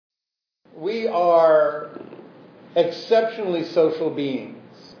we are exceptionally social beings.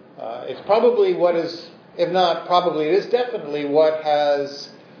 It's probably what is, if not probably, it is definitely what has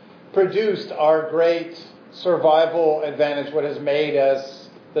produced our great survival advantage, what has made us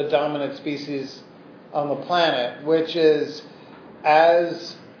the dominant species on the planet, which is,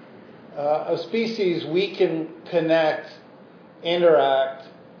 as a species, we can connect, interact,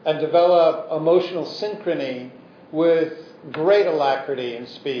 and develop emotional synchrony with great alacrity and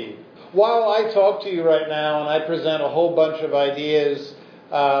speed. While I talk to you right now and I present a whole bunch of ideas,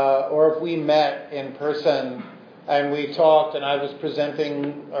 or if we met in person and we talked and I was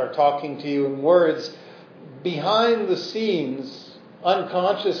presenting or talking to you in words, behind the scenes,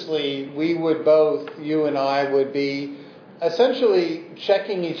 unconsciously, we would both, you and I, would be essentially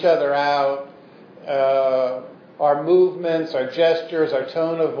checking each other out, our movements, our gestures, our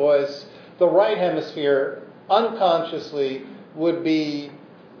tone of voice. The right hemisphere unconsciously would be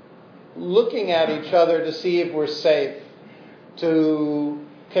looking at each other to see if we're safe to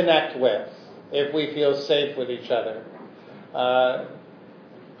connect with, if we feel safe with each other.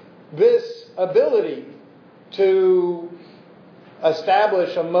 This ability to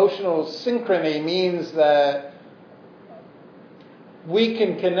establish emotional synchrony means that we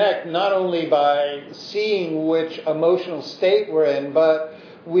can connect not only by seeing which emotional state we're in, but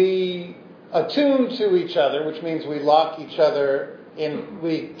we attune to each other, which means we lock each other in,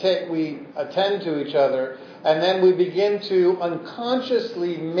 we attend to each other, and then we begin to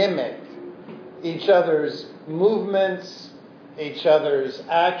unconsciously mimic each other's movements, each other's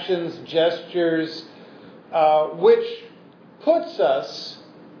actions, gestures, which puts us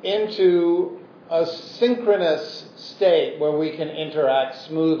into a synchronous state where we can interact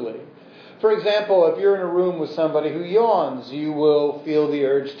smoothly. For example, if you're in a room with somebody who yawns, you will feel the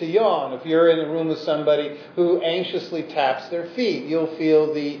urge to yawn. If you're in a room with somebody who anxiously taps their feet, you'll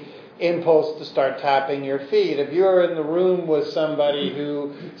feel the impulse to start tapping your feet. If you're in the room with somebody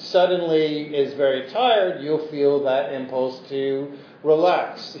who suddenly is very tired, you'll feel that impulse to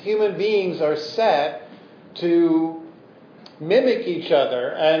relax. Human beings are set to mimic each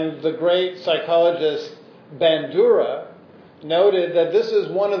other, and the great psychologist Bandura noted that this is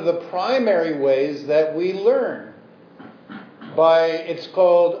one of the primary ways that we learn. It's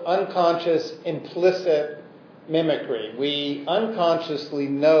called unconscious implicit mimicry. We unconsciously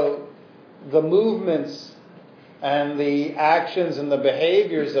note the movements and the actions and the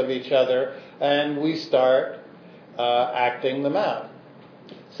behaviors of each other, and we start acting them out.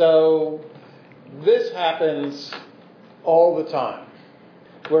 So this happens all the time.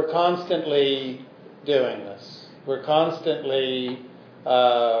 We're constantly doing this. We're constantly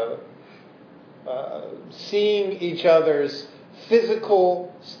seeing each other's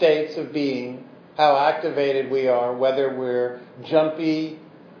physical states of being, how activated we are, whether we're jumpy,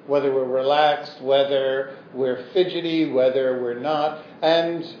 whether we're relaxed, whether we're fidgety, whether we're not,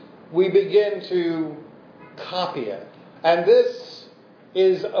 and we begin to copy it. And this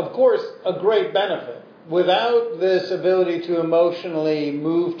is, of course, a great benefit. Without this ability to emotionally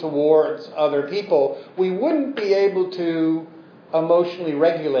move towards other people, we wouldn't be able to emotionally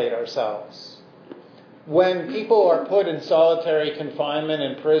regulate ourselves. When people are put in solitary confinement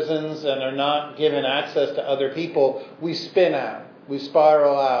in prisons and are not given access to other people, we spin out, we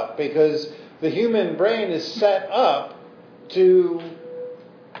spiral out, because the human brain is set up to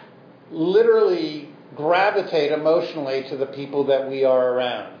literally gravitate emotionally to the people that we are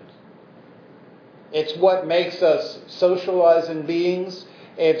around. It's what makes us socializing beings.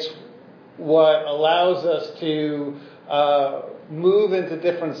 It's what allows us to move into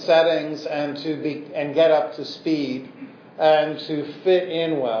different settings and and get up to speed and to fit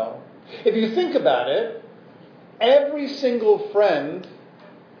in well. If you think about it, every single friend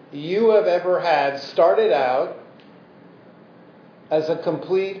you have ever had started out as a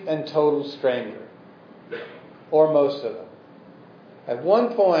complete and total stranger, or most of them. At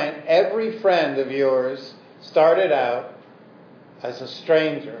one point, every friend of yours started out as a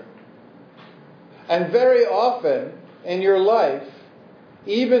stranger. And very often in your life,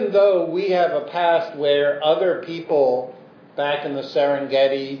 even though we have a past where other people back in the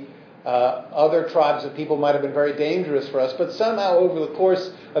Serengeti, other tribes of people might have been very dangerous for us, but somehow over the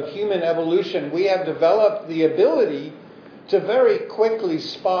course of human evolution, we have developed the ability to very quickly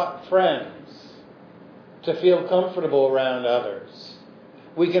spot friends, to feel comfortable around others.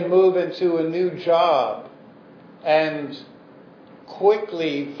 We can move into a new job and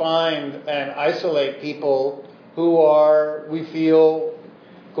quickly find and isolate people who are, we feel,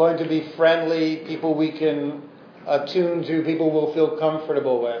 going to be friendly, people we can attune to, people we'll feel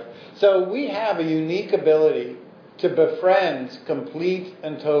comfortable with. So we have a unique ability to befriend complete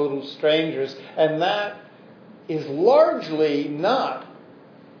and total strangers. And that is largely not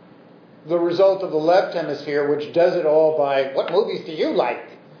the result of the left hemisphere, which does it all by, what movies do you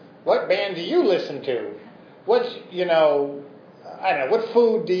like? What band do you listen to? What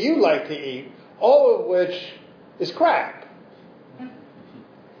food do you like to eat? All of which is crap.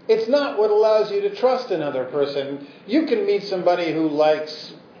 It's not what allows you to trust another person. You can meet somebody who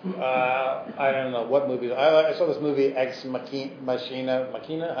likes, I don't know, what movie. I saw this movie, Ex Machina. I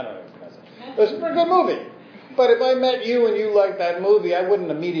don't know how to pronounce it. It was a pretty good movie. But if I met you and you liked that movie, I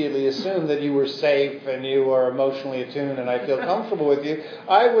wouldn't immediately assume that you were safe and you are emotionally attuned and I feel comfortable with you.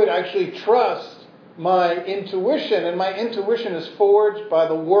 I would actually trust my intuition, and my intuition is forged by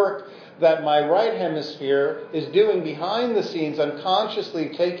the work that my right hemisphere is doing behind the scenes, unconsciously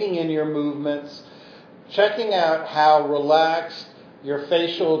taking in your movements, checking out how relaxed your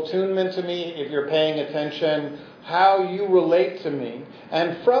facial attunement to me, if you're paying attention, how you relate to me.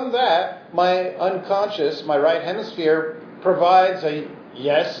 And from that, my unconscious, my right hemisphere, provides a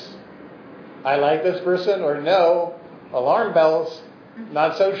yes, I like this person, or no, alarm bells,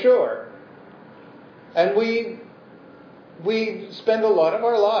 not so sure. And we spend a lot of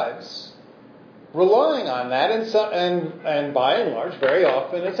our lives relying on that, and by and large, very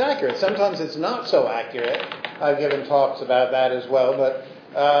often it's accurate. Sometimes it's not so accurate. I've given talks about that as well, but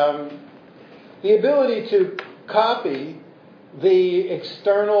the ability to copy the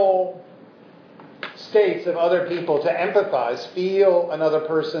external states of other people, to empathize, feel another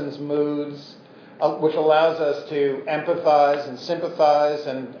person's moods, which allows us to empathize and sympathize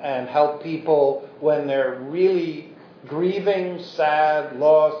and help people when they're really grieving, sad,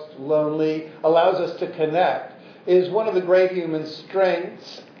 lost, lonely, allows us to connect, is one of the great human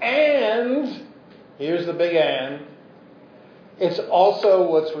strengths. And, here's the big and, it's also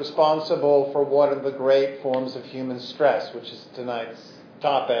what's responsible for one of the great forms of human stress, which is tonight's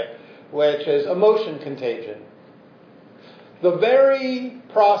topic, which is emotion contagion. The very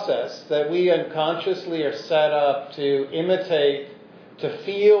process that we unconsciously are set up to imitate, to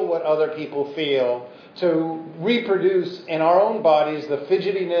feel what other people feel, to reproduce in our own bodies the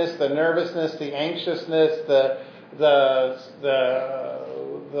fidgetiness, the nervousness, the anxiousness, the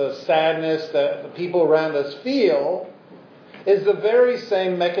sadness that the people around us feel, is the very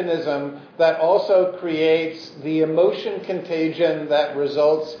same mechanism that also creates the emotion contagion that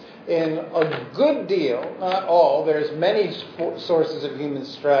results in a good deal, not all, there's many sources of human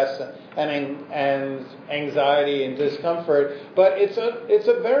stress and anxiety and discomfort, but it's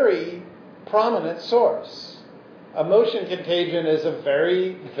a very prominent source. Emotion contagion is a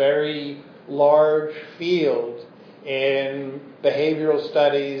very, very large field in behavioral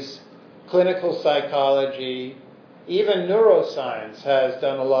studies, clinical psychology. Even neuroscience has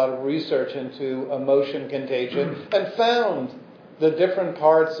done a lot of research into emotion contagion and found the different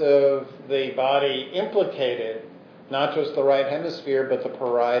parts of the body implicated, not just the right hemisphere, but the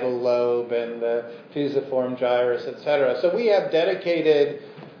parietal lobe and the fusiform gyrus, etc. So we have dedicated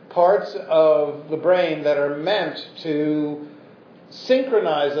parts of the brain that are meant to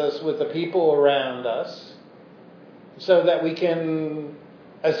synchronize us with the people around us so that we can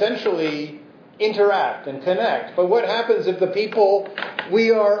essentially interact and connect. But what happens if the people we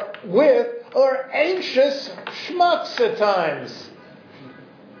are with are anxious schmucks at times?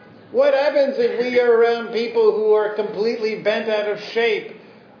 What happens if we are around people who are completely bent out of shape,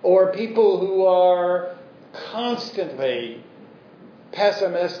 or people who are constantly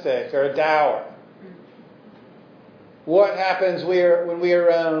pessimistic or dour? What happens when we are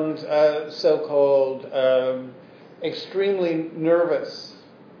around so-called extremely nervous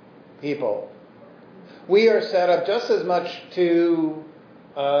people? We are set up just as much to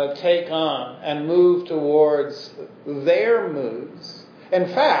take on and move towards their moods. In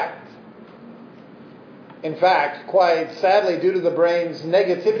fact, quite sadly, due to the brain's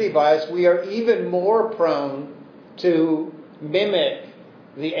negativity bias, we are even more prone to mimic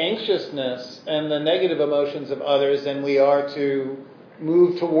the anxiousness and the negative emotions of others than we are to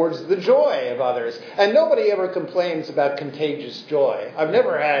move towards the joy of others. And nobody ever complains about contagious joy. I've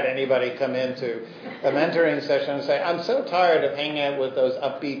never had anybody come into a mentoring session and say, I'm so tired of hanging out with those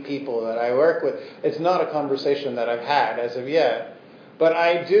upbeat people that I work with. It's not a conversation that I've had as of yet. But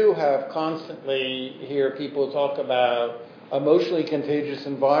I do have constantly hear people talk about emotionally contagious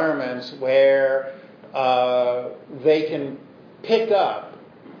environments where they can pick up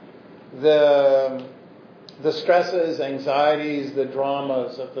the stresses, anxieties, the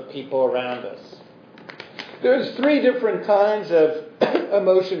dramas of the people around us. There's 3 different kinds of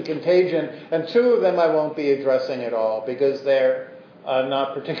emotion contagion, and 2 of them I won't be addressing at all because they're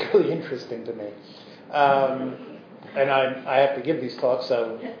not particularly interesting to me. and I have to give these talks,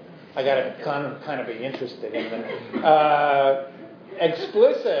 so I got to kind of be interested in them.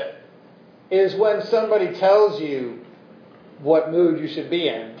 Explicit is when somebody tells you what mood you should be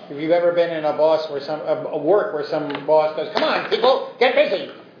in. If you've ever been in a work where some boss goes, "Come on, people, get busy.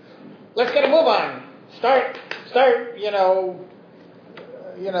 Let's get a move on. Start. Start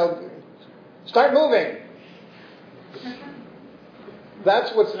moving."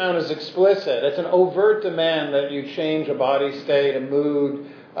 That's what's known as explicit. It's an overt demand that you change a body state, a mood,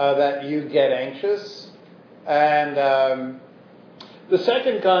 that you get anxious. And the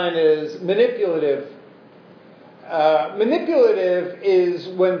second kind is manipulative. Manipulative is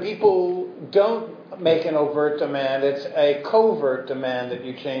when people don't make an overt demand. It's a covert demand that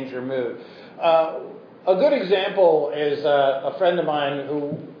you change your mood. A good example is a friend of mine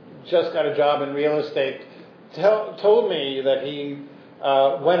who just got a job in real estate told me that he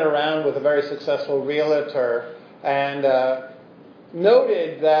went around with a very successful realtor and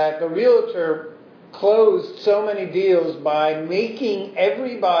noted that the realtor closed so many deals by making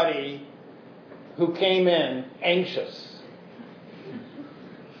everybody who came in anxious.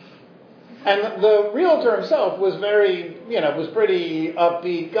 And the realtor himself was was pretty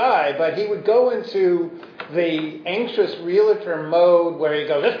upbeat guy, but he would go into the anxious realtor mode where he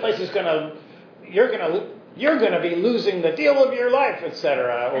goes, "This place is you're going to be losing the deal of your life,"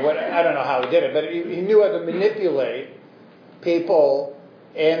 etc. Or what, I don't know how he did it, but he knew how to manipulate people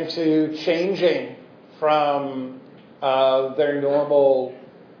into changing from their normal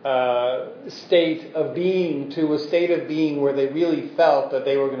state of being to a state of being where they really felt that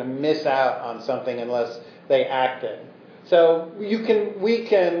they were going to miss out on something unless they acted. So we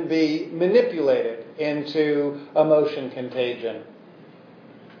can be manipulated into emotion contagion.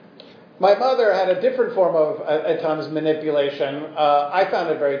 My mother had a different form of, at times, manipulation. I found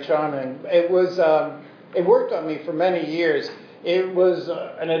it very charming. It worked on me for many years. It was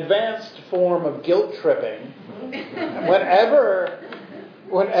an advanced form of guilt tripping.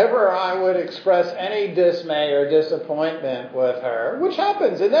 Whenever I would express any dismay or disappointment with her, which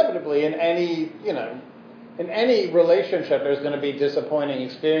happens inevitably in any relationship, there's going to be disappointing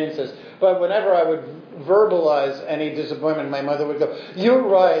experiences. But whenever I would verbalize any disappointment, my mother would go, "You're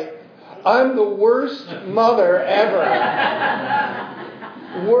right. I'm the worst mother ever.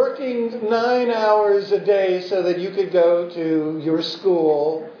 Working 9 hours a day so that you could go to your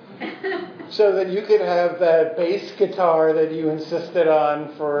school, so that you could have that bass guitar that you insisted on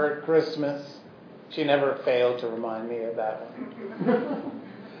for Christmas." She never failed to remind me of that one.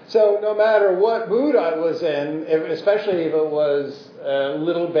 So no matter what mood I was in, especially if it was a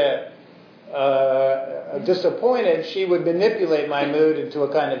little bit disappointed, she would manipulate my mood into a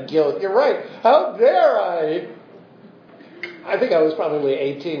kind of guilt. "You're right. How dare I?" I think I was probably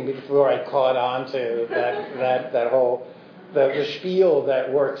 18 before I caught on to that whole the spiel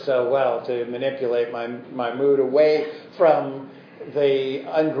that works so well to manipulate my mood away from the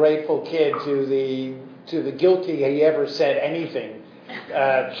ungrateful kid to the guilty he ever said anything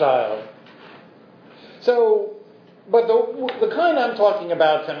child. So, but the kind I'm talking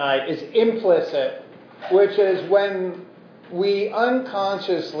about tonight is implicit, which is when we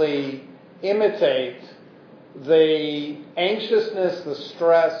unconsciously imitate the anxiousness, the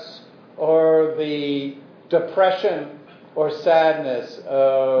stress, or the depression or sadness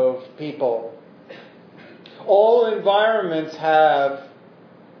of people. All environments have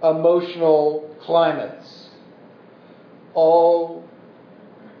emotional climates. All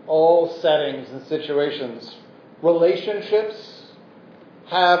settings and situations. Relationships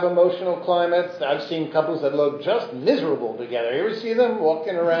have emotional climates. I've seen couples that look just miserable together. You ever see them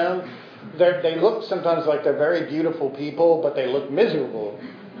walking around? They look sometimes like they're very beautiful people, but they look miserable.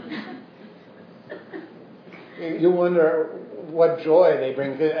 You wonder what joy they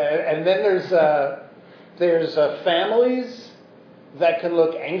bring. And then there's families that can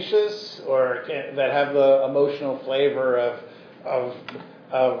look anxious or that have the emotional flavor of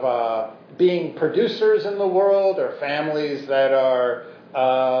being producers in the world, or families that are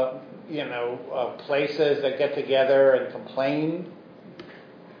places that get together and complain.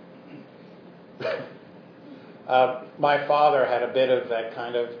 My father had a bit of that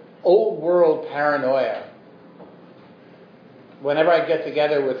kind of old world paranoia. Whenever I'd get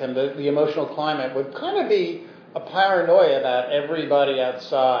together with him, the emotional climate would kind of be a paranoia about everybody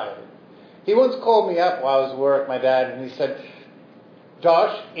outside. He once called me up while I was at work, my dad, and he said,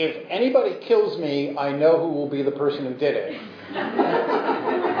 "Josh, if anybody kills me, I know who will be the person who did it."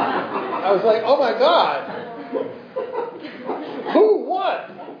 I was like, "Oh my God. Who? What?"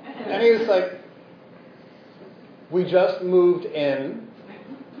 And he was like, "We just moved in.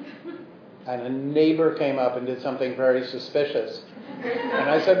 and a neighbor came up and did something very suspicious. And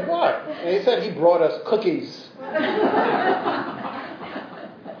I said, what? And he said he brought us cookies.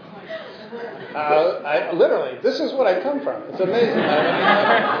 Literally, this is what I come from. It's amazing.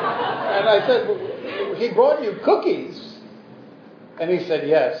 And I said, he brought you cookies? And he said,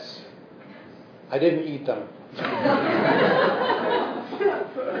 yes. I didn't eat them.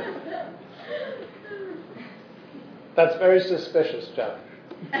 That's very suspicious, Josh.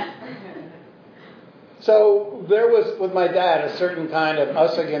 So there was, with my dad, a certain kind of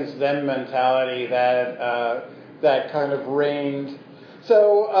us against them mentality that kind of reigned.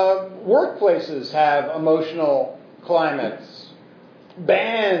 So workplaces have emotional climates.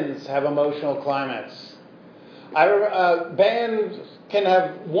 Bands have emotional climates. Bands can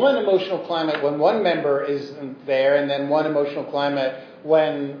have one emotional climate when one member isn't there, and then one emotional climate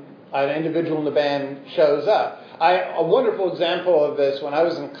when an individual in the band shows up. A wonderful example of this, when I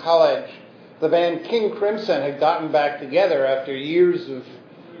was in college, the band King Crimson had gotten back together after years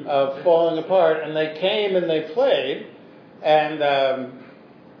of falling apart, and they came and they played. And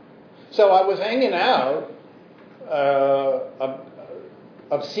so I was hanging out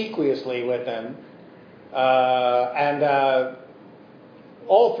obsequiously with them. And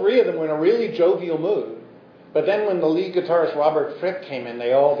all three of them were in a really jovial mood. But then when the lead guitarist Robert Fripp came in,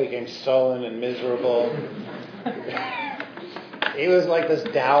 they all became sullen and miserable. He was like this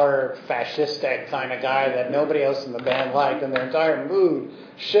dour, fascistic kind of guy that nobody else in the band liked, and their entire mood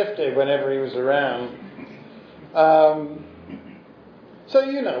shifted whenever he was around. So,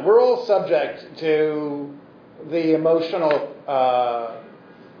 we're all subject to the emotional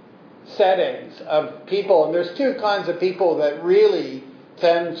settings of people, and there's two kinds of people that really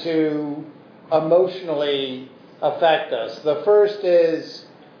tend to emotionally affect us. The first is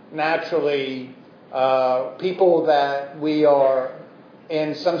naturally people that we are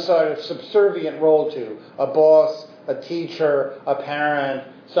in some sort of subservient role to. A boss, a teacher, a parent,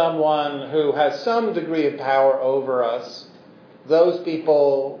 someone who has some degree of power over us. Those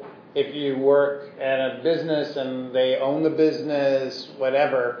people, if you work in a business and they own the business,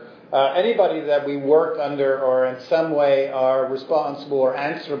 whatever, anybody that we work under or in some way are responsible or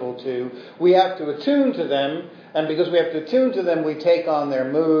answerable to, we have to attune to them. And because we have to attune to them, we take on their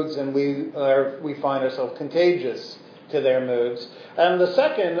moods, and we find ourselves contagious to their moods. And the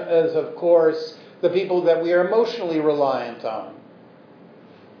second is, of course, the people that we are emotionally reliant on.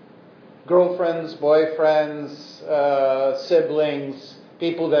 Girlfriends, boyfriends, siblings,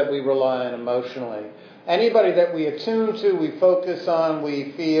 people that we rely on emotionally. Anybody that we attune to, we focus on,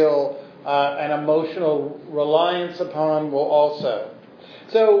 we feel an emotional reliance upon will also.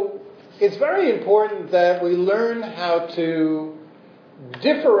 So it's very important that we learn how to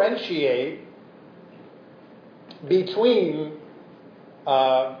differentiate between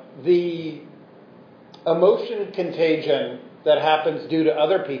the emotion contagion that happens due to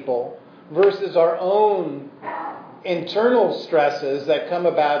other people versus our own internal stresses that come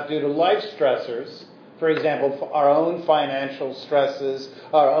about due to life stressors. For example, our own financial stresses,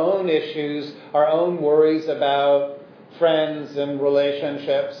 our own issues, our own worries about friends and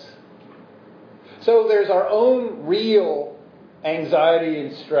relationships. So there's our own real anxiety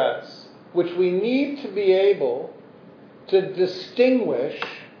and stress, which we need to be able to distinguish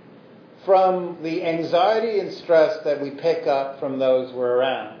from the anxiety and stress that we pick up from those we're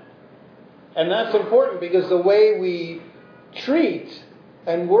around. And that's important because the way we treat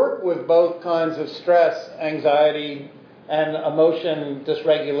and work with both kinds of stress, anxiety, and emotion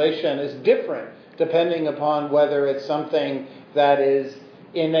dysregulation is different depending upon whether it's something that is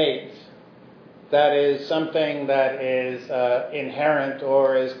innate, that is something that is inherent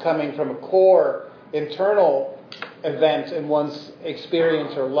or is coming from a core internal event in one's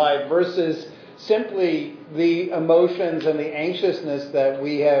experience or life versus simply the emotions and the anxiousness that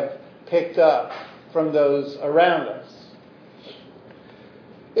we have picked up from those around us.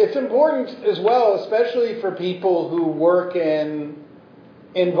 It's important as well, especially for people who work in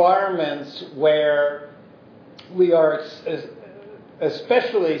environments where we are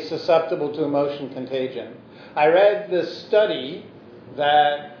especially susceptible to emotion contagion. I read this study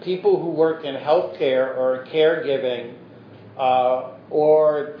that people who work in healthcare or caregiving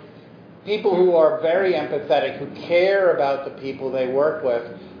or people who are very empathetic, who care about the people they work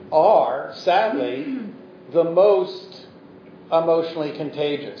with, are, sadly, the most emotionally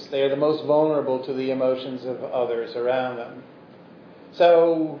contagious. They are the most vulnerable to the emotions of others around them.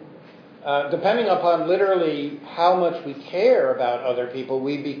 So, depending upon literally how much we care about other people,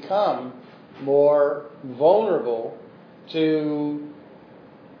 we become more vulnerable to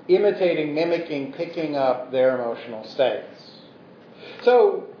imitating, mimicking, picking up their emotional states.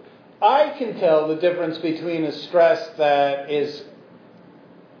 So, I can tell the difference between a stress that is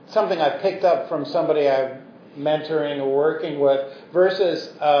something I picked up from somebody I'm mentoring or working with versus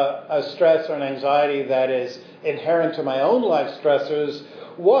a stress or an anxiety that is inherent to my own life stressors.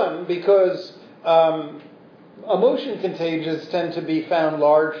 One, because emotion contagions tend to be found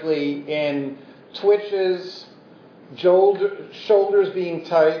largely in twitches, shoulders being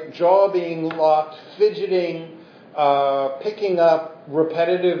tight, jaw being locked, fidgeting, picking up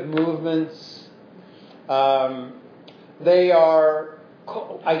repetitive movements. I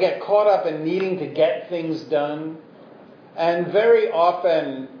get caught up in needing to get things done. And very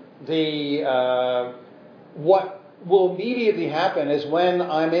often what will immediately happen is when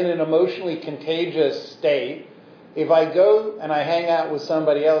I'm in an emotionally contagious state, if I go and I hang out with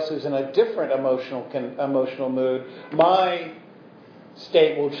somebody else who's in a different emotional mood, my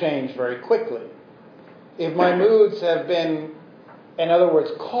state will change very quickly. If my moods have been, in other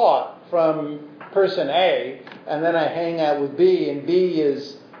words, caught from person A, and then I hang out with B, and B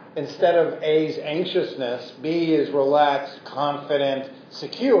is, instead of A's anxiousness, B is relaxed, confident,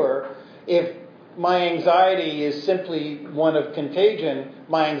 secure. If my anxiety is simply one of contagion,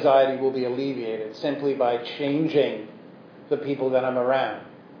 my anxiety will be alleviated simply by changing the people that I'm around.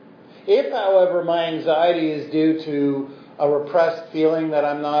 If, however, my anxiety is due to a repressed feeling that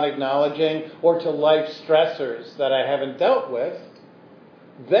I'm not acknowledging or to life stressors that I haven't dealt with,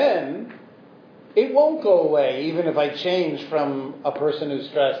 then it won't go away even if I change from a person who's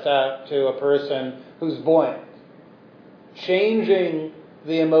stressed out to a person who's buoyant. Changing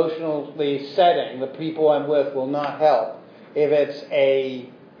the setting, the people I'm with, will not help if it's a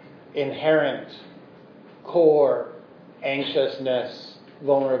inherent core anxiousness,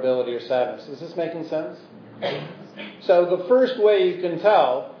 vulnerability, or sadness. Is this making sense? So the first way you can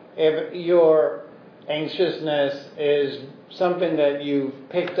tell if your anxiousness is something that you've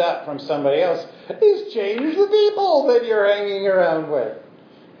picked up from somebody else is change the people that you're hanging around with.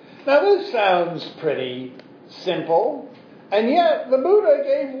 Now this sounds pretty simple, and yet the Buddha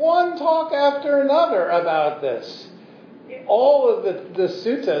gave one talk after another about this. All of the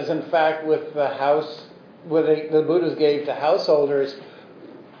suttas, in fact, with the Buddhas gave to householders,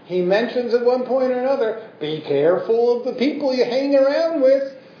 he mentions at one point or another, be careful of the people you hang around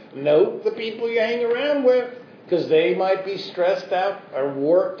with. Note the people you hang around with, because they might be stressed out or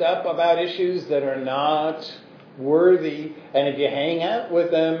worked up about issues that are not worthy. And if you hang out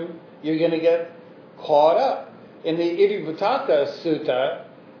with them, you're going to get caught up. In the Iddhivataka Sutta,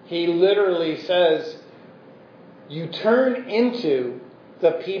 he literally says, you turn into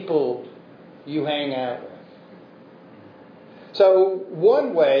the people you hang out with. So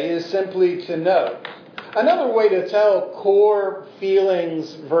one way is simply to note. Another way to tell core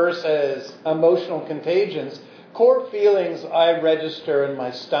feelings versus emotional contagions, core feelings I register in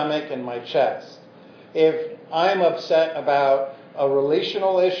my stomach and my chest. If I'm upset about a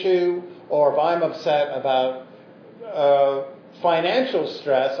relational issue, or if I'm upset about financial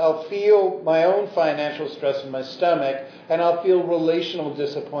stress, I'll feel my own financial stress in my stomach, and I'll feel relational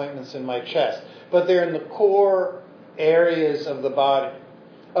disappointments in my chest. But they're in the core areas of the body.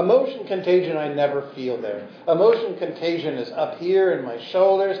 Emotion contagion, I never feel there. Emotion contagion is up here in my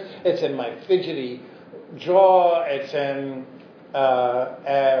shoulders. It's in my fidgety jaw. It's in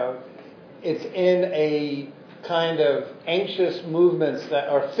a kind of anxious movements that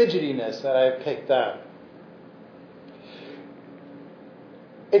or fidgetiness that I've picked up.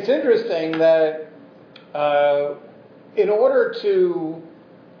 It's interesting that in order to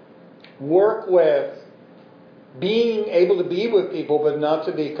work with being able to be with people but not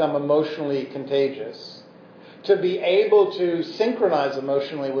to become emotionally contagious, to be able to synchronize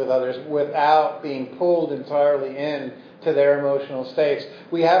emotionally with others without being pulled entirely in to their emotional states,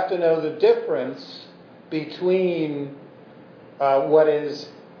 we have to know the difference between what is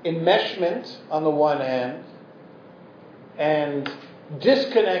enmeshment on the one hand and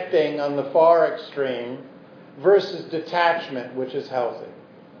disconnecting on the far extreme versus detachment, which is healthy.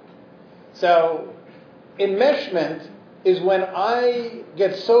 So enmeshment is when I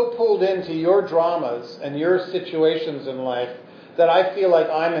get so pulled into your dramas and your situations in life that I feel like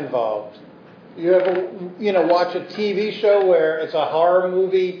I'm involved. You ever, watch a TV show where it's a horror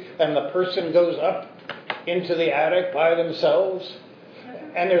movie and the person goes up into the attic by themselves?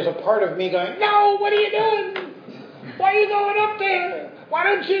 And there's a part of me going, no, what are you doing? Why are you going up there? Why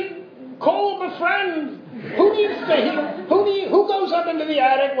don't you call up a friend? Who goes up into the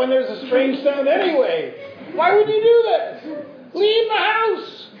attic when there's a strange sound anyway? Why would you do that? Leave the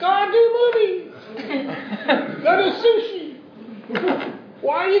house. Go and do movies. Go to sushi.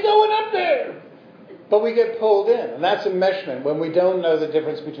 Why are you going up there? But but we get pulled in. And that's enmeshment. When we don't know the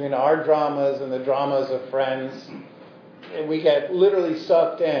difference between our dramas and the dramas of friends, and we get literally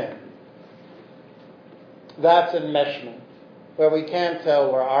sucked in. That's enmeshment, where we can't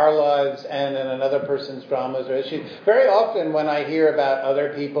tell where our lives end and another person's dramas or issues. Very often when I hear about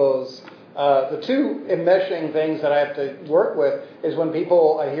other people's, the two enmeshing things that I have to work with is when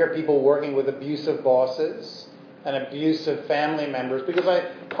I hear people working with abusive bosses and abusive family members, because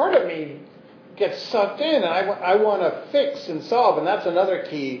part of me gets sucked in and I want to fix and solve, and that's another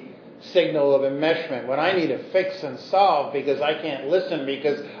key signal of enmeshment, when I need to fix and solve because I can't listen,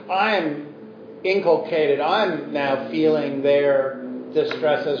 because I'm inculcated, I'm now feeling their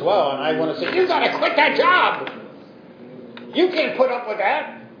distress as well, and I want to say, you got to quit that job! You can't put up with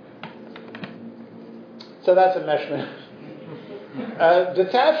that! So that's enmeshment.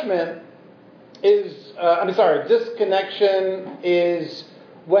 Detachment is, disconnection is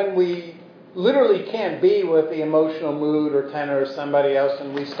when we literally can't be with the emotional mood or tenor of somebody else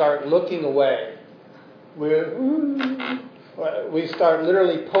and we start looking away. We start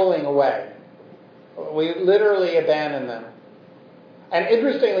literally pulling away. We literally abandon them. And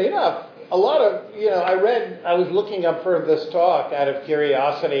interestingly enough, a lot of, I was looking up for this talk out of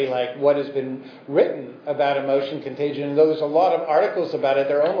curiosity, like what has been written about emotion contagion, and there's a lot of articles about it.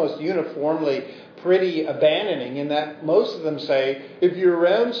 They're almost uniformly pretty abandoning in that most of them say, if you're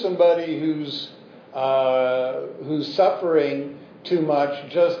around somebody who's suffering too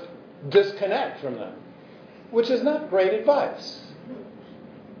much, just disconnect from them, which is not great advice.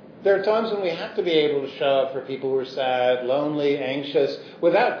 There are times when we have to be able to show up for people who are sad, lonely, anxious,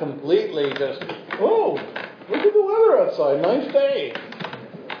 without completely just, oh, look at the weather outside, nice day.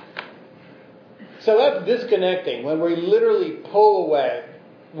 So that's disconnecting, when we literally pull away.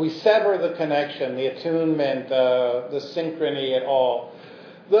 We sever the connection, the attunement, the synchrony at all.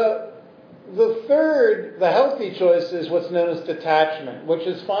 The third, the healthy choice, is what's known as detachment, which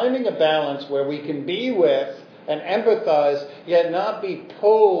is finding a balance where we can be with and empathize, yet not be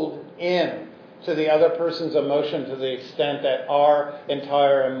pulled in to the other person's emotion to the extent that our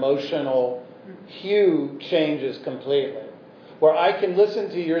entire emotional hue changes completely. Where I can listen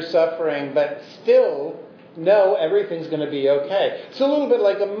to your suffering, but still know everything's going to be okay. It's a little bit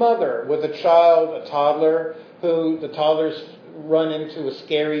like a mother with a child, a toddler, who the toddler's run into a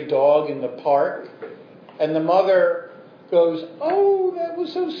scary dog in the park, and the mother goes, oh, that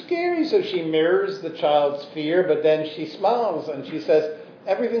was so scary. So she mirrors the child's fear, but then she smiles and she says,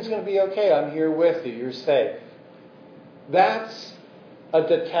 everything's going to be okay. I'm here with you. You're safe. That's a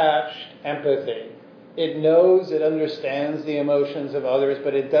detached empathy. It knows, it understands the emotions of others,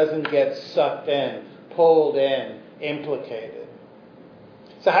 but it doesn't get sucked in, pulled in, implicated.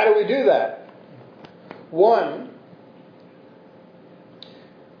 So how do we do that? One,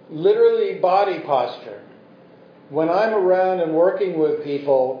 literally body posture. When I'm around and working with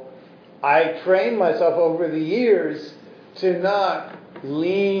people, I train myself over the years to not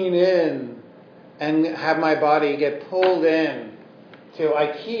lean in and have my body get pulled in.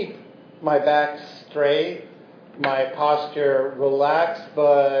 I keep my back straight, my posture relaxed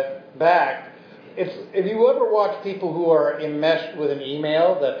but back. If you ever watch people who are enmeshed with an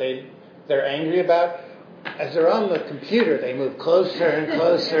email that they're angry about, as they're on the computer, they move closer and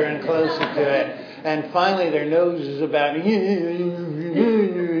closer and closer to it. And finally their nose is about... and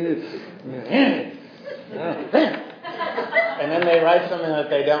then they write something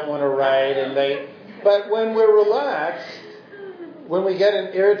that they don't want to write. But when we're relaxed, when we get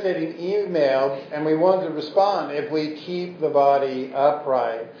an irritating email and we want to respond, if we keep the body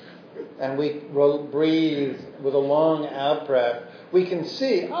upright and we breathe with a long out-breath, we can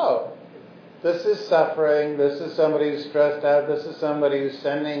see, oh, this is suffering, this is somebody who's stressed out, this is somebody who's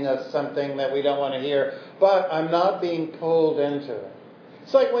sending us something that we don't want to hear, but I'm not being pulled into it.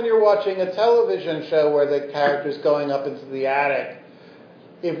 It's like when you're watching a television show where the character's going up into the attic.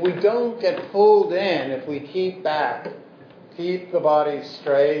 If we don't get pulled in, if we keep back, keep the body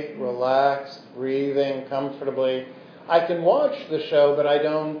straight, relaxed, breathing comfortably, I can watch the show, but I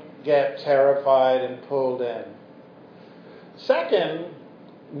don't get terrified and pulled in. Second,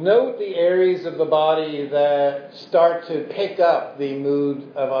 note the areas of the body that start to pick up the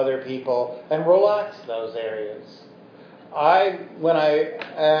mood of other people and relax those areas. When I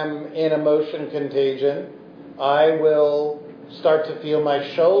am in emotion contagion, I will start to feel my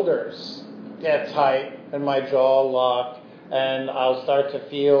shoulders get tight and my jaw lock, and I'll start to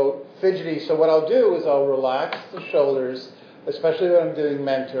feel fidgety. So what I'll do is I'll relax the shoulders, especially when I'm doing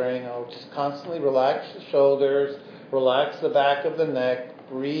mentoring. I'll just constantly relax the shoulders, relax the back of the neck,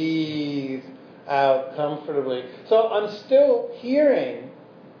 breathe out comfortably. So I'm still hearing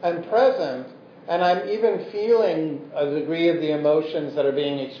and present, And I'm even feeling a degree of the emotions that are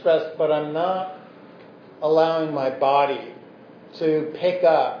being expressed, but I'm not allowing my body to pick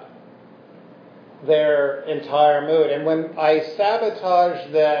up their entire mood. And when I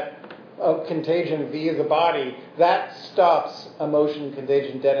sabotage that contagion via the body, that stops emotion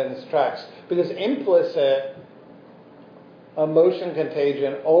contagion dead in its tracks. Because implicit emotion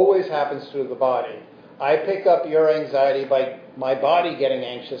contagion always happens through the body. I pick up your anxiety by my body getting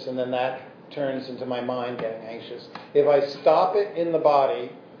anxious, and then that turns into my mind getting anxious. If I stop it in the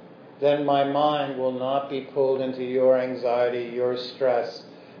body, then my mind will not be pulled into your anxiety, your stress,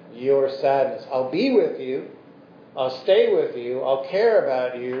 your sadness. I'll be with you. I'll stay with you. I'll care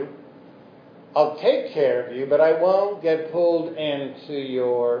about you. I'll take care of you, but I won't get pulled into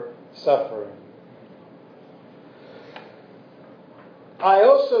your suffering. I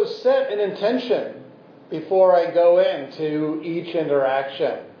also set an intention before I go into each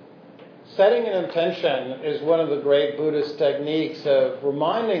interaction. Setting an intention is one of the great Buddhist techniques of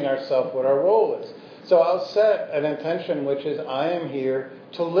reminding ourselves what our role is. So I'll set an intention which is, I am here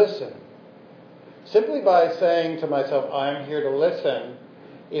to listen. Simply by saying to myself, I am here to listen,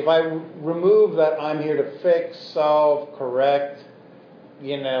 if I remove that I'm here to fix, solve, correct,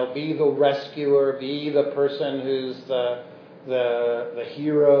 be the rescuer, be the person who's the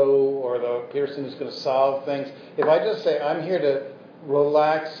hero or the person who's going to solve things. If I just say, I'm here to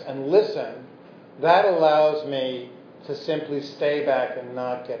relax and listen, that allows me to simply stay back and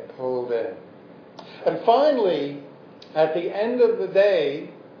not get pulled in. And finally, at the end of the day,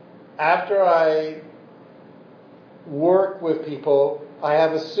 after I work with people, I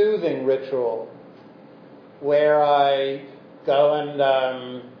have a soothing ritual where I go and,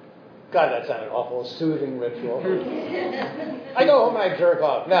 God, that sounded awful, a soothing ritual. I go home and I jerk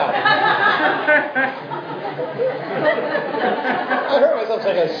off. Now, I heard myself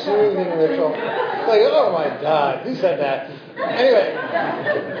saying a soothing ritual. Like, oh my God, who said that? Anyway,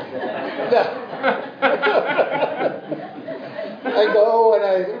 I go and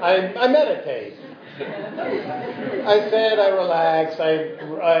I meditate. I sit, I relax, I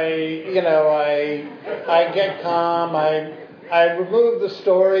get calm, I remove the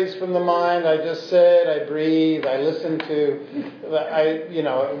stories from the mind. I just sit, I breathe, I listen to,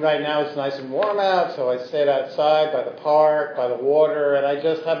 right now it's nice and warm out, so I sit outside by the park, by the water, and I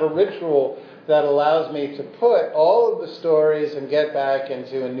just have a ritual that allows me to put all of the stories and get back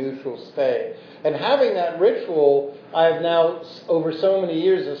into a neutral state. And having that ritual, I've now, over so many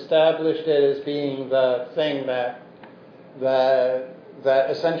years, established it as being the thing that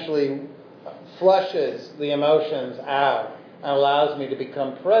essentially flushes the emotions out and allows me to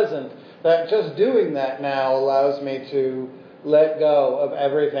become present. That just doing that now allows me to let go of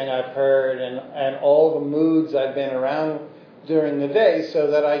everything I've heard and all the moods I've been around during the day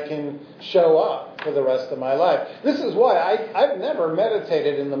so that I can show up for the rest of my life. This is why I've never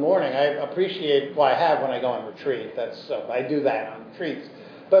meditated in the morning. I appreciate, I have when I go on retreat. I do that on retreats.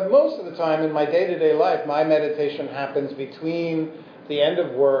 But most of the time in my day-to-day life, my meditation happens between the end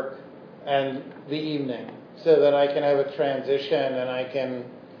of work and the evening, so that I can have a transition and I can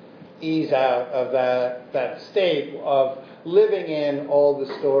ease out of that state of living in all the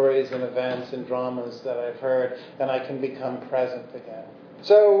stories and events and dramas that I've heard, and I can become present again.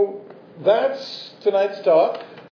 So that's tonight's talk.